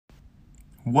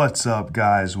What's up,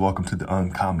 guys? Welcome to the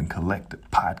Uncommon Collective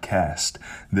podcast.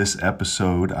 This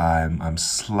episode, I'm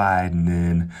sliding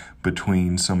in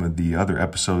between some of the other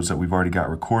episodes that we've already got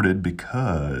recorded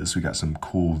because we got some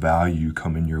cool value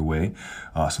coming your way.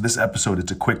 So this episode,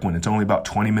 it's a quick one. It's only about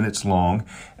 20 minutes long,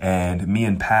 and me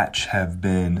and Patch have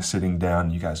been sitting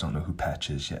down. You guys don't know who Patch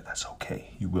is yet. That's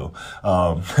okay. You will.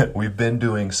 We've been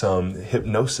doing some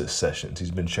hypnosis sessions.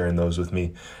 He's been sharing those with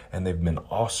me, and they've been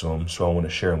awesome. So I want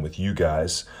to share them with you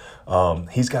guys.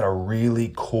 He's got a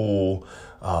really cool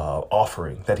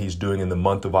offering that he's doing in the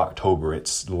month of October.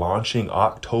 It's launching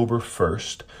October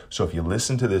 1st. So if you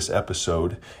listen to this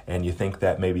episode and you think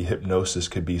that maybe hypnosis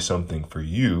could be something for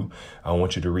you, I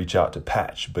want you to reach out to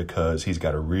Patch because he's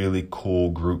got a really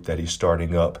cool group that he's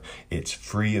starting up. It's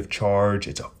free of charge.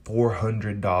 It's a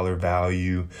 $400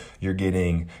 value. You're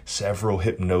getting several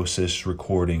hypnosis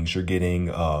recordings. You're getting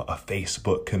a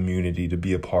Facebook community to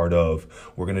be a part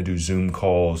of. We're going to do Zoom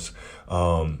calls.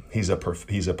 He's a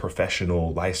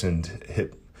professional licensed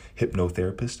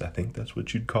hypnotherapist. I think that's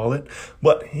what you'd call it.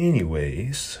 But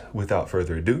anyways, without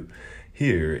further ado,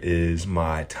 here is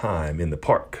my time in the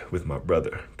park with my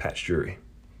brother, Patch Drury.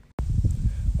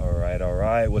 All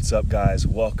right. What's up, guys?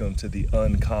 Welcome to the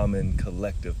Uncommon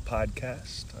Collective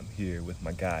podcast. I'm here with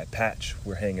my guy, Patch.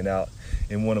 We're hanging out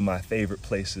in one of my favorite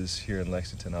places here in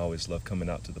Lexington. I always love coming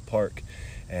out to the park.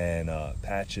 And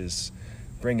Patch is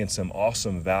bringing some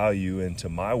awesome value into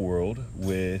my world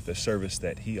with a service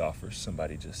that he offers.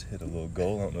 Somebody just hit a little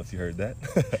goal. I don't know if you heard that.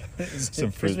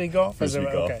 Some frisbee golf? Frisbee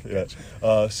golf, okay, yeah.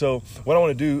 Gotcha. So what I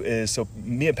want to do is,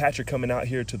 me and Patrick coming out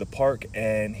here to the park,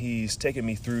 and he's taking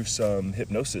me through some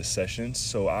hypnosis sessions.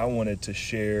 So I wanted to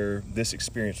share this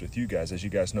experience with you guys. As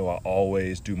you guys know, I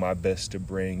always do my best to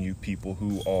bring you people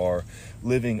who are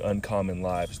living uncommon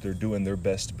lives. They're doing their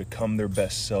best to become their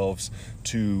best selves,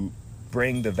 to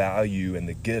bring the value and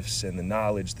the gifts and the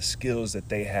knowledge, the skills that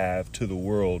they have to the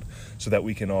world so that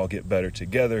we can all get better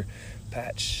together.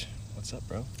 Patch, what's up,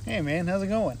 bro? Hey, man, how's it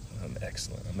going? I'm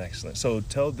excellent. So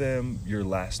tell them your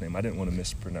last name. I didn't want to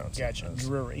mispronounce it. Gotcha.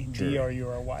 Drury. Drury.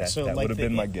 So that would have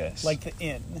been my guess. Like the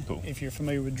inn. Cool. If you're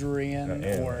familiar with Drury Inn,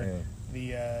 or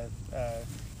the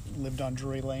lived on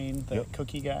Drury Lane, the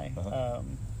cookie guy.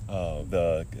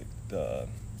 The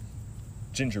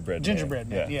Gingerbread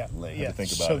man. Yeah.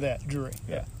 Think about it. That Drury.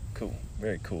 Yeah. Cool.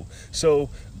 Very cool. So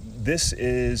this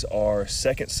is our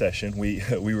second session. We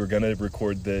were going to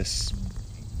record this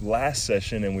last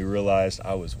session, and we realized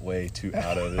I was way too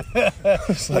out of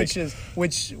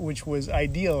it. which was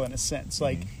ideal in a sense.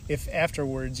 Like if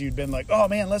afterwards you'd been like, "Oh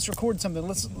man, let's record something.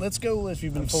 Let's go." If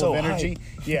you've been full of energy,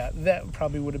 hyped. That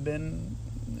probably would have been.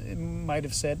 Might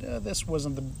have said this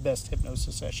wasn't the best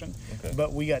hypnosis session,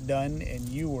 but we got done and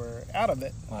you were out of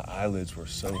it. My eyelids were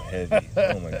so heavy.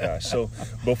 Oh my gosh. So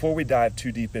before we dive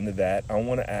too deep into that, I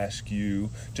want to ask you,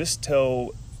 just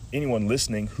tell anyone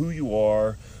listening who you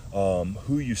are,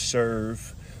 who you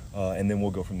serve, and then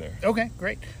we'll go from there. Okay,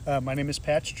 great. My name is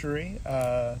Patch Drury,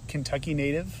 Kentucky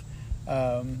native.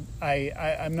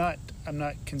 I'm not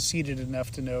conceited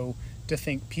enough to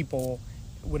think people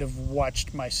would have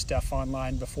watched my stuff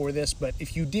online before this, but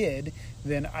if you did,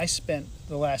 then I spent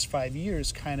the last 5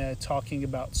 years kind of talking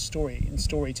about story and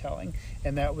storytelling,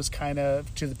 and that was kind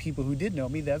of, to the people who did know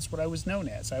me, that's what I was known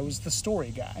as. I was the story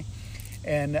guy.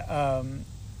 And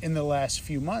in the last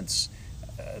few months,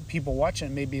 people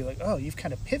watching may be like, oh, you've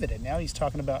kind of pivoted. Now he's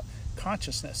talking about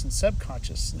consciousness and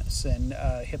subconsciousness and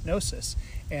hypnosis,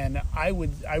 and I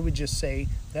would just say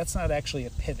that's not actually a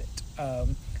pivot.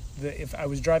 If I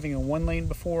was driving in one lane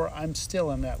before, I'm still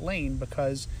in that lane,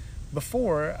 because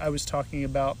before I was talking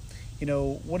about,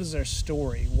 what is our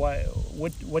story?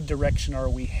 What direction are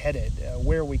we headed?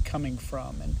 Where are we coming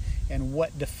from? And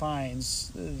what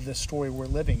defines the story we're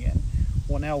living in?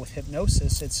 Well, now with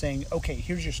hypnosis, it's saying, okay,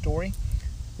 here's your story.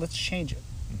 Let's change it.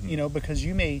 Because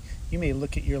you may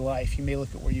look at your life, you may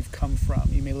look at where you've come from,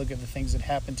 you may look at the things that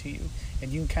happened to you,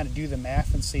 and you can kind of do the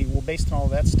math and see, well, based on all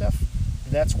that stuff,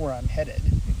 that's where I'm headed.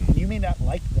 And you may not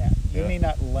like that. You may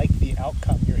not like the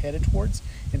outcome you're headed towards.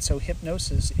 And so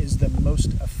hypnosis is the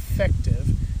most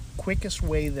effective, quickest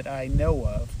way that I know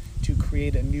of to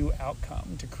create a new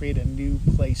outcome, to create a new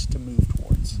place to move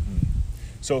towards.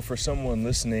 So for someone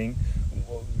listening,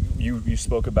 you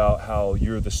spoke about how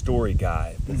you're the story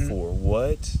guy before.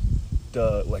 What's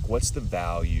the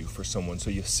value for someone? So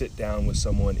you sit down with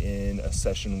someone in a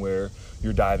session where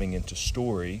you're diving into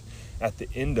story. At the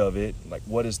end of it,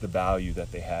 what is the value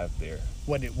that they have there?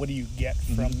 What do you get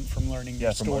from learning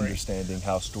your story? From understanding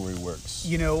how story works.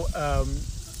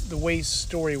 The way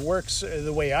story works,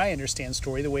 the way I understand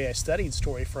story, the way I studied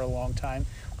story for a long time,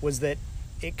 was that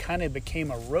it kind of became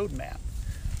a roadmap.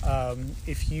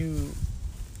 if you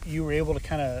were able to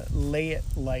kind of lay it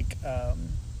like a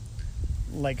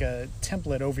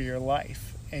template over your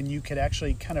life, and you could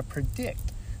actually kind of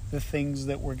predict the things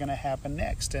that were going to happen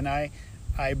next. And I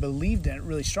believed in it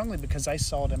really strongly because I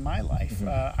saw it in my life.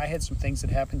 I had some things that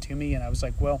happened to me, and I was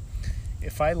like, well,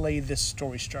 if I lay this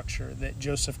story structure that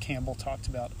Joseph Campbell talked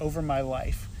about over my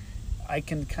life, I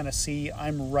can kind of see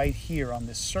I'm right here on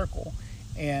this circle.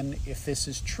 And if this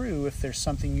is true, if there's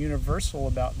something universal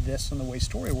about this and the way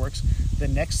story works, the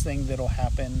next thing that'll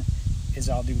happen is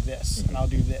I'll do this and I'll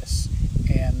do this.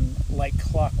 And like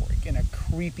clockwork, in a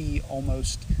creepy,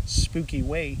 almost spooky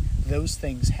way, those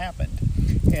things happened.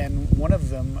 And one of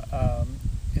them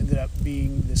ended up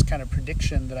being this kind of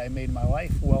prediction that I made in my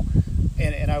life. Well,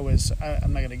 and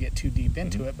I'm not going to get too deep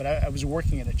into it, but I was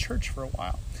working at a church for a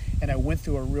while, and I went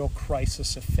through a real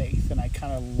crisis of faith, and I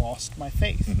kind of lost my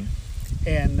faith.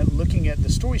 And looking at the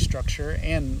story structure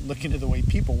and looking at the way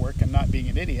people work and not being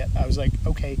an idiot, I was like,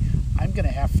 okay, I'm going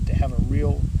to have a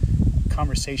real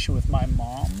conversation with my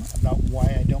mom about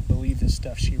why I don't believe this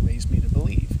stuff she raised me to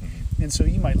believe. And so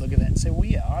you might look at that and say, well,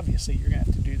 yeah, obviously you're going to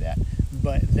have to do that.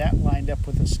 But that lined up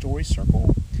with a story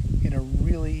circle in a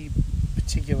really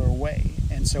particular way.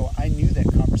 And so I knew that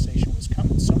conversation was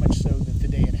coming, so much so that the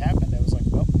day it happened, I was like,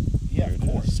 well, yeah, of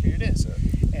course, here it is.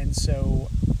 And so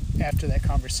after that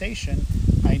conversation,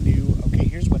 I knew, okay,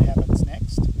 here's what happens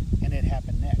next, and it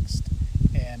happened next.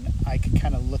 And I could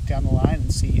kind of look down the line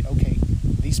and see, okay,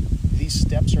 these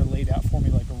steps are laid out for me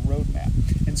like a roadmap.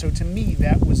 And so to me,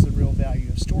 that was the real value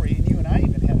of story. And you and I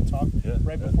even had a talk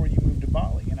before you moved to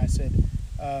Bali. And I said,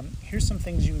 here's some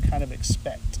things you can kind of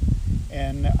expect.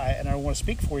 And I want to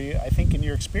speak for you. I think in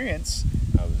your experience,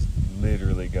 I was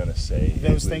literally going to say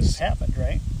those things happened,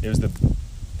 right? It was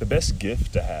the best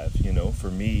gift to have,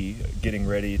 for me, getting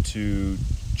ready to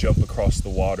jump across the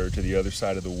water to the other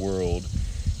side of the world.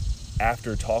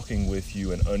 After talking with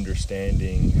you and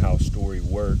understanding how story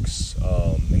works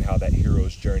and how that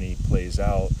hero's journey plays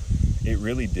out, it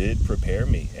really did prepare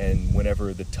me. And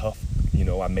whenever the tough,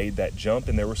 I made that jump,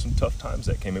 and there were some tough times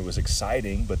that came. It was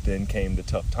exciting, but then came the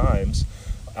tough times.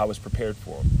 I was prepared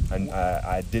for them, and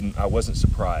I wasn't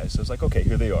surprised. I was like, okay,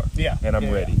 here they are, and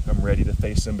I'm ready. I'm ready to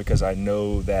face them because I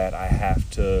know that I have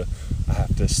to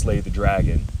slay the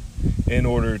dragon in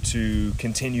order to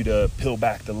continue to peel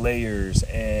back the layers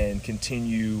and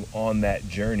continue on that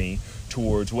journey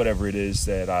towards whatever it is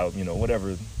that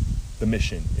whatever the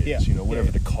mission is, whatever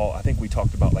the call. I think we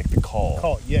talked about like the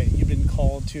call. You've been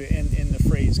called to, and in the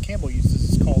phrase Campbell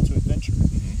uses is call to adventure.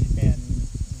 And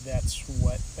that's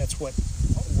what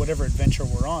whatever adventure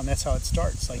we're on, that's how it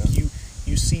starts. Like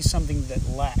you see something that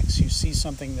lacks, you see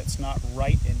something that's not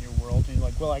right in your world, and you're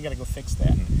like, well, I got to go fix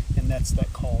that. And that's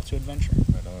that call to adventure.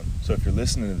 Right on. So if you're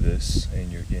listening to this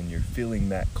and you're feeling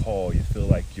that call, you feel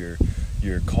like you're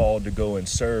called to go and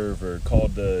serve or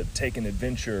called to take an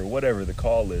adventure or whatever the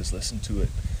call is, listen to it.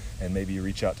 And maybe you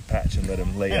reach out to Patch and let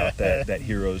him lay out that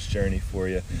hero's journey for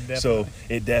you. Definitely. So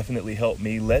it definitely helped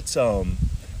me. Let's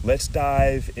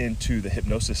dive into the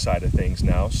hypnosis side of things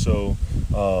now. So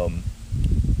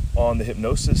on the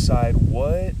hypnosis side,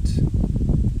 what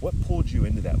pulled you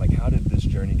into that? Like, how did this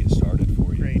journey get started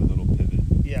for you? Great. A little pivot.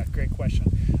 Yeah, great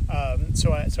question.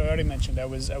 So I already mentioned I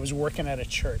was working at a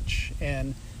church,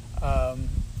 and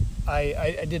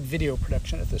I did video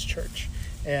production at this church,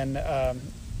 and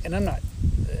I'm not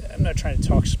trying to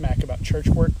talk smack about church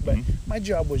work, but my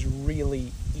job was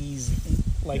really easy.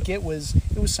 Like it was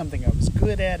something I was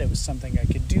good at. It was something I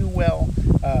could do well.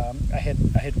 I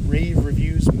had rave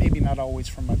reviews, maybe not always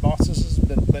from my bosses,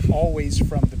 but always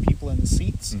from the people in the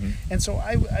seats. And so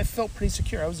I felt pretty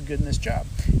secure. I was good in this job.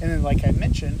 And then, like I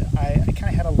mentioned, I kind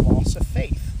of had a loss of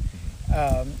faith,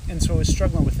 and so I was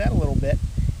struggling with that a little bit.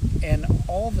 And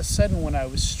all of a sudden, when I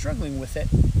was struggling with it,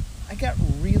 I got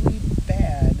really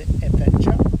bad at that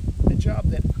job. The job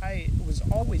that I was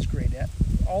always great at,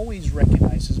 always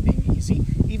recognized as being easy.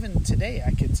 Even today,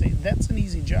 I could say that's an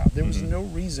easy job. There was no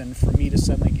reason for me to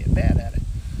suddenly get bad at it.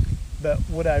 But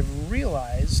what I've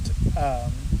realized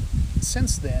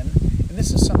since then, and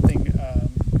this is something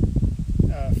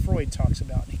Freud talks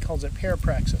about, he calls it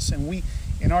parapraxis. And we,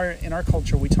 in our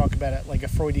culture, we talk about it like a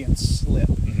Freudian slip.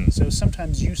 So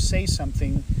sometimes you say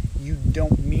something you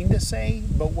don't mean to say,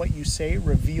 but what you say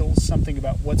reveals something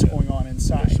about what's going on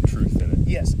inside. There's some truth in it.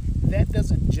 Yes, that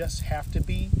doesn't just have to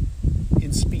be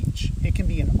in speech. It can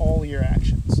be in all your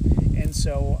actions. And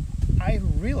so I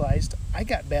realized I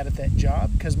got bad at that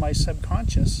job because my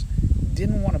subconscious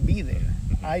didn't want to be there.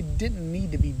 I didn't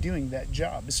need to be doing that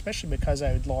job, especially because I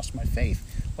had lost my faith.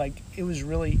 Like, it was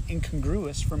really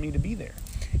incongruous for me to be there.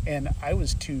 And I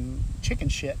was too chicken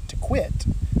shit to quit,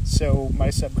 So my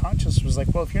subconscious was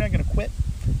like, well, if you're not going to quit,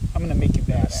 I'm going to make you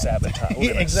bad at it. Sabotage.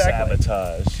 Exactly.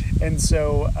 Sabotage. And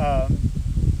so,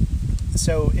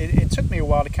 it took me a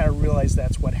while to kind of realize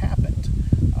that's what happened.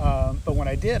 But when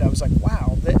I did, I was like,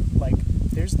 wow,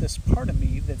 there's this part of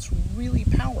me that's really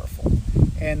powerful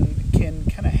and can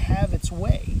kind of have its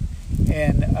way.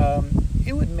 And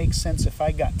it would make sense if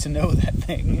I got to know that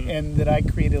thing and that I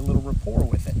created a little rapport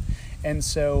with it. And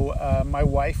so my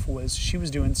wife was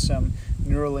doing some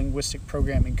neuro-linguistic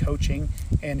programming coaching,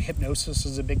 and hypnosis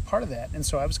is a big part of that. And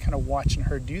so I was kind of watching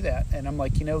her do that, and I'm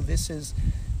like, this is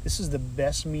the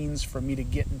best means for me to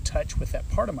get in touch with that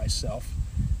part of myself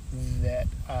that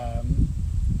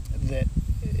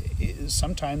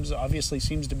sometimes obviously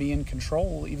seems to be in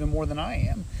control even more than I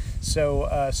am.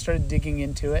 So started digging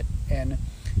into it and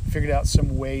figured out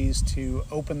some ways to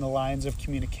open the lines of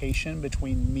communication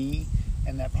between me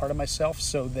and that part of myself,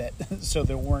 so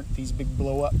there weren't these big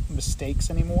blow up mistakes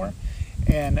anymore.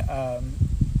 And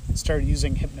started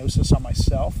using hypnosis on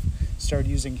myself, started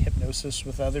using hypnosis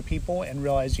with other people, and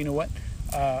realized,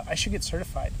 I should get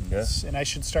certified in this, and I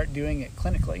should start doing it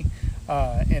clinically.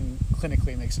 And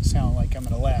clinically makes it sound like I'm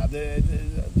in a lab.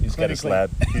 He's got his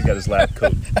lab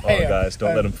coat on, guys.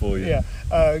 Don't let him fool you. Yeah.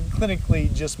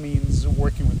 Clinically just means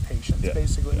working with patients,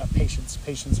 basically. Not patients.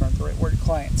 Patients aren't the right word.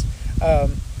 Clients.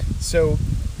 So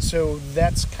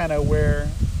that's kind of where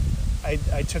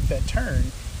I took that turn.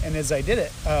 And as I did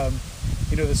it,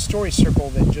 the story circle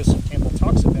that Joseph Campbell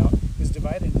talks about is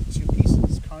divided into two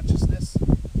pieces: consciousness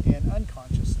and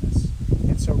unconsciousness.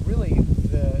 And so really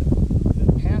the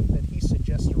path that he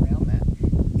suggests around that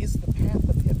is the path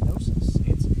of hypnosis.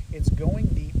 It's going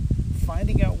deep,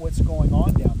 finding out what's going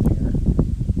on down there,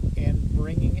 and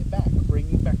bringing back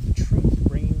the truth,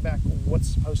 bringing back what's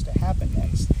supposed to happen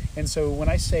next. And so when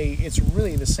I say it's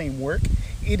really the same work,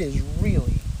 it is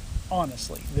really,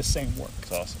 honestly, the same work.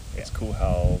 It's awesome. Yeah. It's cool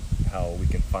how we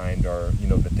can find our,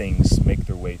 the things make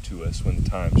their way to us when the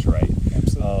time's right.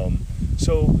 Absolutely.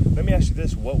 So let me ask you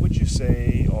this: what would you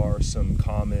say are some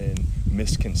common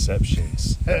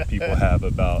misconceptions that people have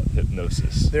about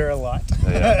hypnosis? There are a lot.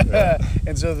 Yeah.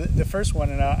 And so the first one,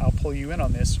 and I'll pull you in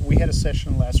on this, we had a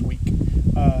session last week.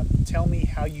 Tell me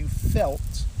how you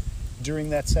felt during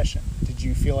that session. Did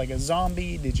you feel like a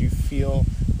zombie? Did you feel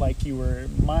like you were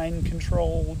mind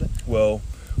controlled? Well,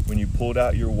 when you pulled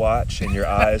out your watch and your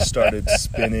eyes started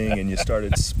spinning and you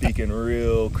started speaking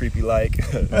real creepy like,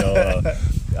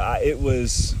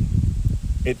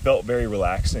 it felt very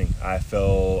relaxing. I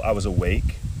was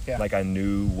awake, like I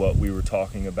knew what we were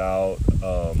talking about,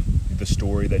 the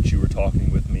story that you were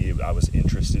talking with me. I was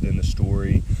interested in the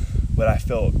story, but I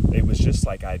felt it was just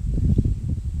like I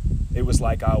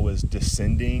was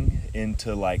descending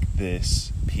into like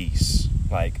this peace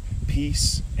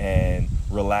and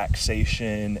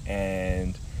relaxation,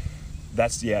 and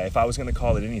that's, if I was going to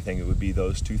call it anything, it would be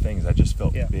those two things. I just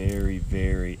felt very,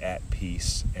 very at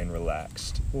peace and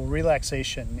relaxed. Well,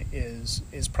 relaxation is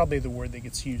probably the word that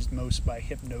gets used most by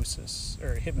hypnosis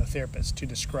or hypnotherapists to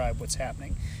describe what's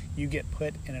happening. You get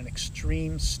put in an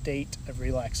extreme state of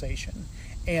relaxation.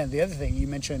 And the other thing, you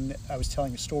mentioned I was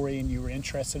telling a story and you were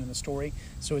interested in the story,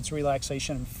 so it's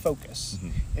relaxation and focus.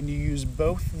 And you use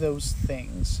both those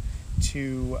things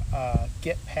to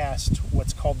get past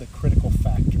what's called the critical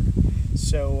factor.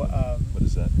 So what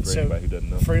is that for anybody who doesn't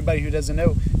know? For anybody who doesn't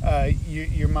know,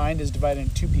 your mind is divided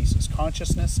into two pieces: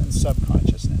 consciousness and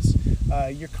subconsciousness.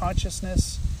 Your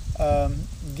consciousness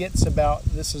gets about,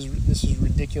 this is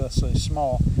ridiculously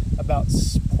small, about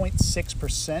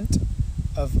 0.6%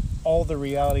 of all the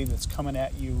reality that's coming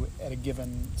at you at a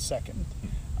given second.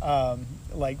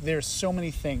 Like there's so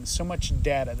many things, so much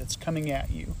data that's coming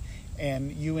at you,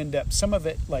 and you end up, some of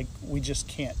it like we just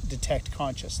can't detect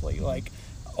consciously, like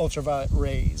ultraviolet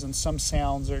rays, and some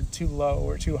sounds are too low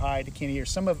or too high to can't hear.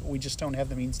 Some of it we just don't have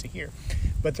the means to hear,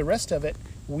 but the rest of it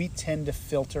we tend to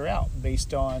filter out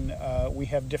based on we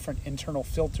have different internal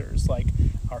filters, like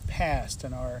our past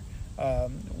and our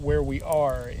where we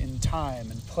are in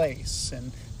time and place,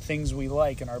 and things we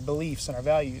like, and our beliefs and our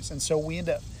values. And so we end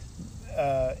up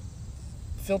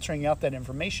filtering out that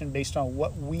information based on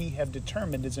what we have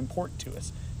determined is important to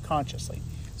us consciously.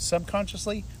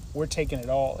 Subconsciously, we're taking it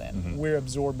all in. We're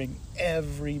absorbing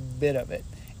every bit of it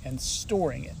and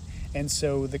storing it. And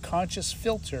so the conscious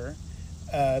filter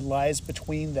lies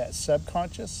between that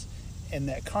subconscious and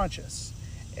that conscious.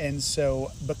 And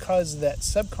so because that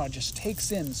subconscious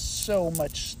takes in so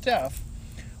much stuff,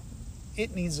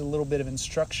 it needs a little bit of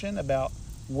instruction about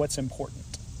what's important.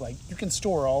 Like, you can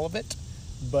store all of it,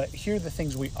 but here are the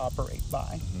things we operate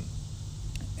by.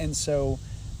 And so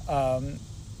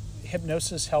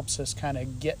hypnosis helps us kind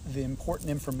of get the important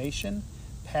information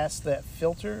past that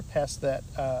filter, past that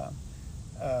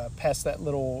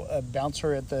little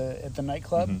bouncer at the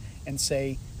nightclub, and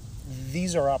say,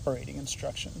 these are operating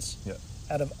instructions. Yeah.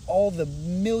 Out of all the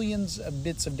millions of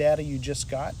bits of data you just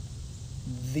got,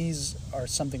 these are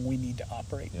something we need to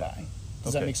operate by.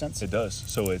 Does that make sense? It does.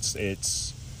 So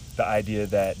it's the idea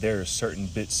that there are certain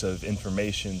bits of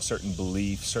information, certain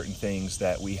beliefs, certain things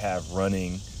that we have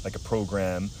running, like a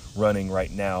program running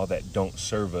right now that don't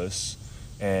serve us.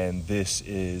 And this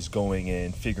is going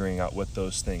in, figuring out what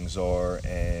those things are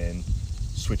and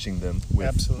switching them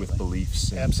with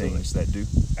beliefs and things that do.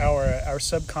 Our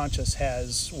subconscious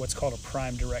has what's called a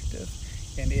prime directive,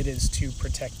 and it is to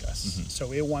protect us.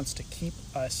 So it wants to keep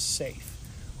us safe.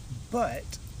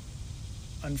 But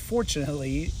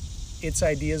unfortunately, its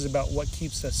ideas about what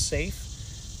keeps us safe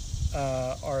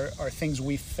are things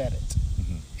we fed it.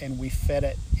 And we fed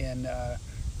it in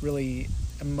really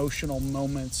emotional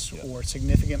moments or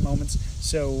significant moments.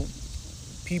 So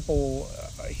people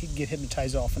get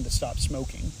hypnotized often to stop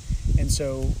smoking. And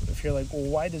so if you're like, well,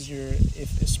 why does if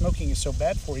smoking is so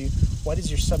bad for you, why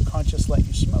does your subconscious let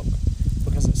you smoke?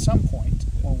 Because at some point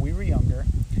when we were younger,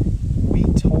 we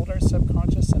told our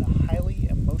subconscious in a highly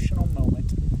emotional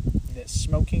moment that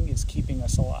smoking is keeping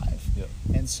us alive.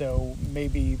 And so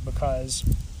maybe because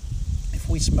if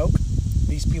we smoke,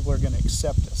 these people are going to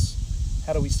accept us.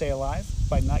 How do we stay alive?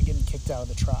 By not getting kicked out of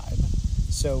the tribe.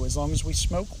 So as long as we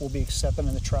smoke, we'll be accepted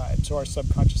in the tribe. So our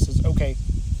subconscious says, okay,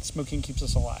 smoking keeps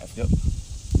us alive.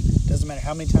 Doesn't matter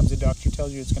how many times the doctor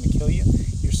tells you it's going to kill you,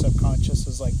 your subconscious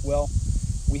is like, well,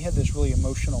 we had this really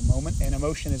emotional moment, and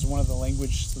emotion is one of the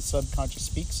languages the subconscious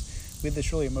speaks. We had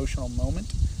this really emotional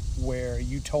moment where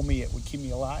you told me it would keep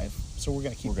me alive, so we're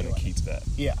going to keep doing it. We're going to keep that.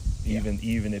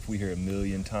 Even if we hear a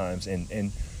million times,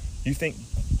 and you think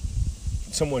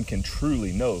someone can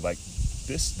truly know, like,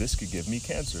 this could give me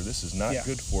cancer, this is not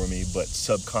good for me, but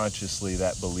subconsciously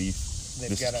that belief,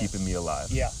 this is keeping me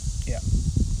alive.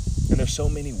 And there's so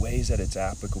many ways that it's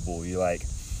applicable.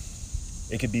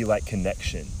 It could be like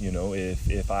connection,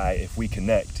 if we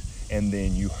connect and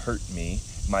then you hurt me,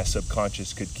 my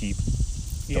subconscious could keep,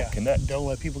 don't connect. Don't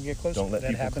let people get close. Don't let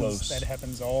people close. That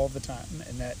happens all the time.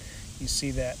 And that you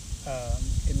see that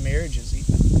in marriages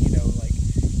even, like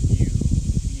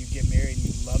you get married and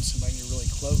you love somebody, you're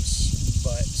really close,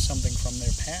 but something from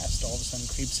their past all of a sudden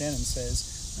creeps in and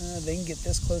says, they can get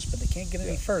this close, but they can't get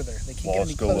any further. They can't get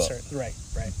any closer. Right.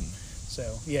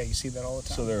 So, you see that all the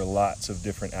time. So there are lots of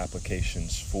different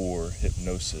applications for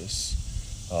hypnosis.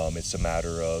 It's a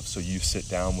matter of, so you sit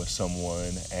down with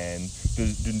someone, and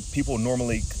do people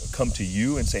normally come to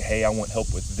you and say, hey, I want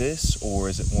help with this? Or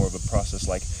is it more of a process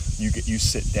like you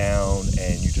sit down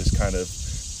and you just kind of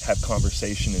have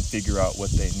conversation and figure out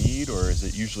what they need? Or is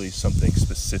it usually something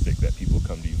specific that people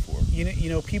come to you for?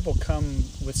 People come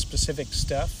with specific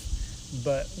stuff.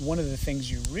 But one of the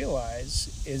things you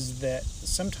realize is that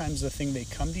sometimes the thing they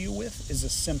come to you with is a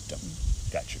symptom.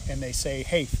 Gotcha. And they say,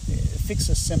 hey, fix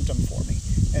a symptom for me.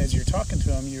 And as you're talking to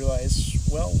them, you realize,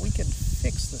 well, we could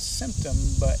fix the symptom,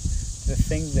 but the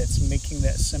thing that's making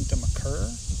that symptom occur,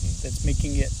 that's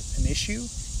making it an issue,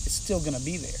 is still going to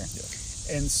be there.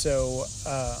 And so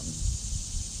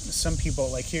some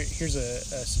people, like here's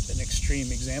an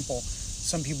extreme example.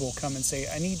 Some people will come and say,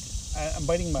 I'm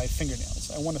biting my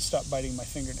fingernails. I want to stop biting my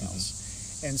fingernails.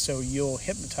 And so you'll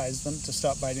hypnotize them to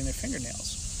stop biting their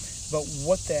fingernails. But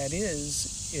what that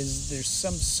is there's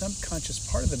some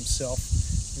subconscious part of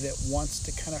themselves that wants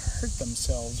to kind of hurt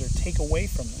themselves or take away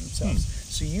from themselves.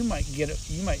 So you might get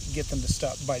them to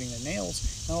stop biting their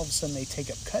nails, and all of a sudden they take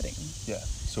up cutting.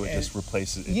 So it just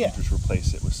replaces it. You just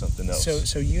replace it with something else.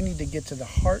 So you need to get to the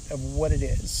heart of what it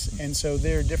is. And so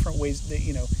there are different ways that,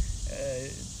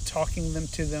 talking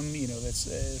to them,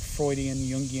 that's Freudian,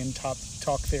 Jungian talk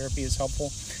therapy is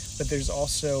helpful. But there's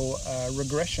also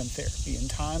regression therapy and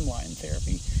timeline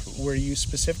therapy, where you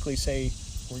specifically say,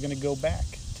 we're going to go back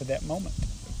to that moment.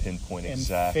 Pinpoint and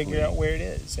exactly. Figure out where it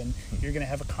is. And you're going to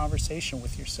have a conversation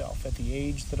with yourself at the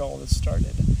age that all this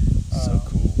started. So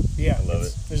cool. Yeah. I love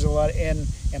it. There's a lot, and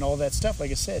all that stuff,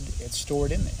 like I said, it's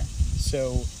stored in there.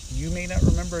 So you may not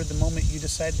remember the moment you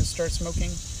decided to start smoking,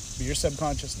 but your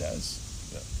subconscious does.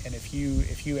 And if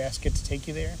you ask it to take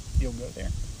you there, you'll go there.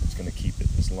 It's going to keep it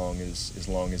as long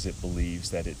as it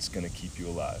believes that it's going to keep you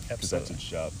alive, because that's its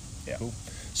job. Cool.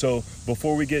 So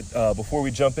before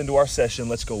we jump into our session,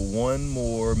 let's go one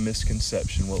more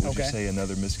misconception. What would you say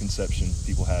another misconception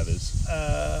people have is?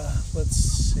 Let's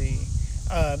see.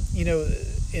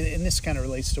 and this kind of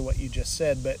relates to what you just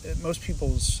said, but most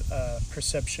people's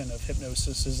perception of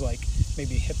hypnosis is like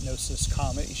maybe a hypnosis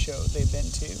comedy show they've been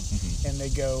to, and they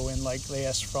go and like they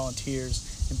ask for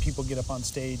volunteers, and people get up on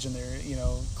stage and they're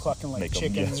clucking like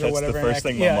chickens or whatever. That's the first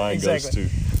thing my mind goes to.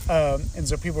 And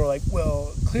so people are like,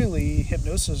 well, clearly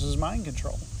hypnosis is mind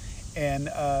control, and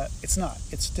it's not.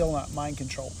 It's still not mind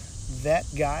control. That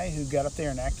guy who got up there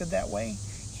and acted that way,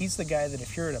 he's the guy that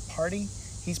if you're at a party,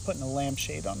 he's putting a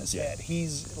lampshade on his head.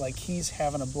 He's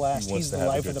having a blast. He's the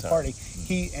life of the party.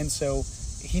 So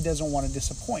he doesn't want to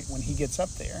disappoint when he gets up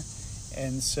there.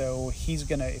 And so he's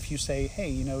gonna, if you say, hey,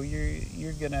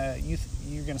 you're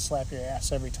gonna slap your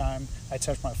ass every time I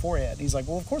touch my forehead. He's like,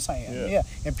 well, of course I am. Yeah.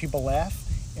 And people laugh,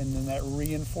 and then that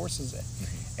reinforces it.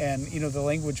 And the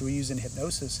language we use in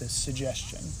hypnosis is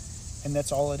suggestion, and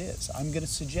that's all it is. I'm gonna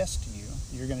suggest to you,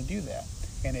 you're gonna do that.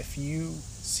 And if you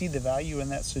see the value in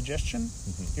that suggestion,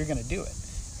 you're going to do it.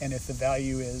 And if the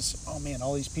value is, oh man,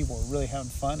 all these people are really having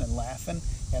fun and laughing,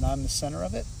 and I'm the center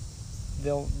of it,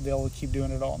 they'll keep doing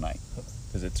it all night.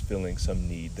 Because it's filling some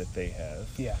need that they have.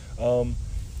 Yeah.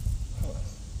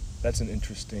 That's an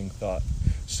interesting thought.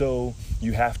 So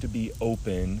you have to be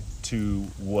open to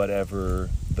whatever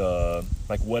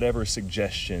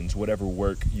suggestions, whatever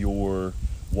work you're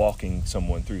walking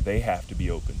someone through. They have to be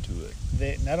open to it.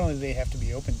 Not only do they have to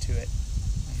be open to it,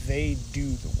 they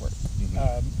do the work.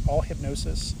 All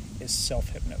hypnosis is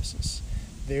self-hypnosis.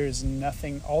 There is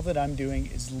nothing, all that I'm doing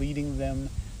is leading them,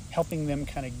 helping them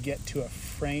kind of get to a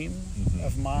frame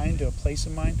of mind, to a place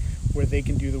of mind where they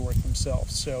can do the work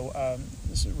themselves. So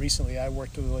recently I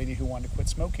worked with a lady who wanted to quit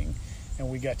smoking, and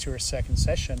we got to her second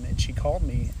session, and she called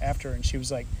me after, and she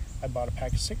was like, I bought a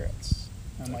pack of cigarettes.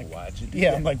 I'm like, why'd you do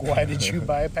that? I'm like, why did you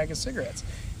buy a pack of cigarettes?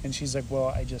 And she's like,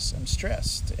 well, I'm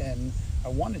stressed and I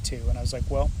wanted to. And I was like,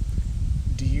 well,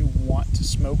 do you want to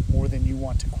smoke more than you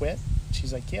want to quit?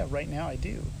 She's like, yeah, right now I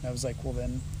do. And I was like, well,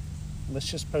 then let's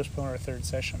just postpone our third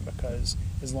session, because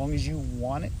as long as you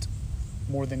want it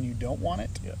more than you don't want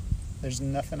it, there's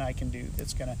nothing I can do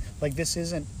that's gonna, like, this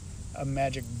isn't a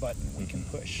magic button we can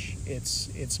push.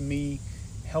 It's me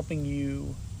helping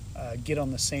you get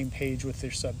on the same page with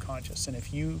your subconscious. And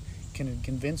if you can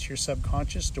convince your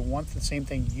subconscious to want the same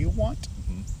thing you want,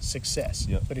 success.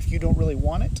 But if you don't really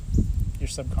want it, your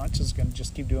subconscious is going to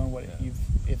just keep doing what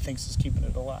it thinks is keeping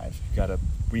it alive.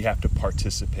 We have to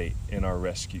participate in our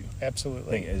rescue.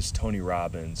 Absolutely. I think, as Tony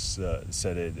Robbins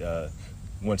said it,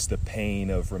 once the pain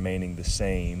of remaining the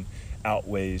same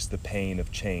outweighs the pain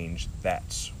of change,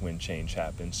 that's when change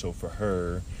happens. So for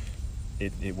her,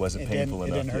 it wasn't painful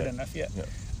enough. It didn't hurt enough yet.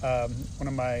 One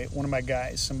of my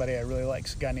guys, somebody I really like,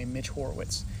 is a guy named Mitch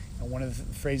Horowitz, and one of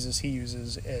the phrases he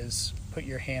uses is "put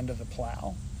your hand to the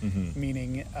plow,"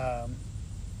 meaning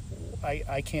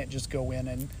I can't just go in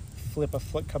and flip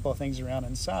a couple of things around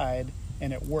inside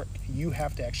and it work. You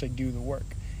have to actually do the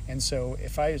work. And so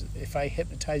if I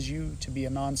hypnotize you to be a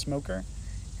non-smoker,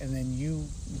 and then you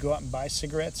go out and buy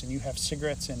cigarettes, and you have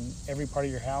cigarettes in every part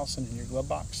of your house and in your glove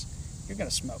box, you're going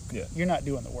to smoke. You're not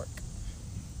doing the work.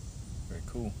 Very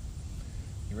cool.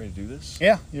 You ready to do this?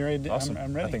 Yeah, you ready? Awesome.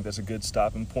 I'm ready. I think that's a good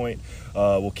stopping point.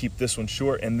 We'll keep this one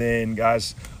short, and then,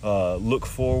 guys, look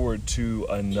forward to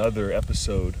another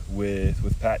episode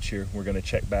with Patch here. We're going to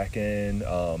check back in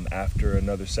after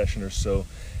another session or so,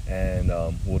 and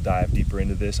we'll dive deeper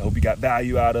into this. I hope you got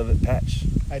value out of it, Patch.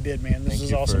 I did, man. This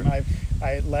is awesome.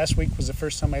 Last week was the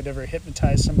first time I'd ever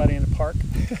hypnotized somebody in a park.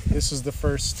 This is the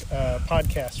first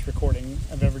podcast recording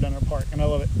I've ever done in a park, and I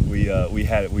love it.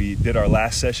 We did our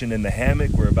last session in the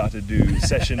hammock. We're about to do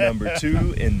session number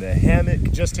 2 in the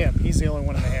hammock. Just him. He's the only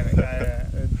one in the hammock.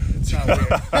 It's not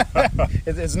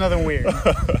weird. It's nothing weird.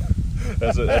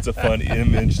 That's a fun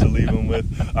image to leave them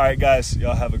with. All right, guys,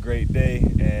 y'all have a great day,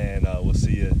 and we'll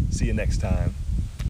see you next time.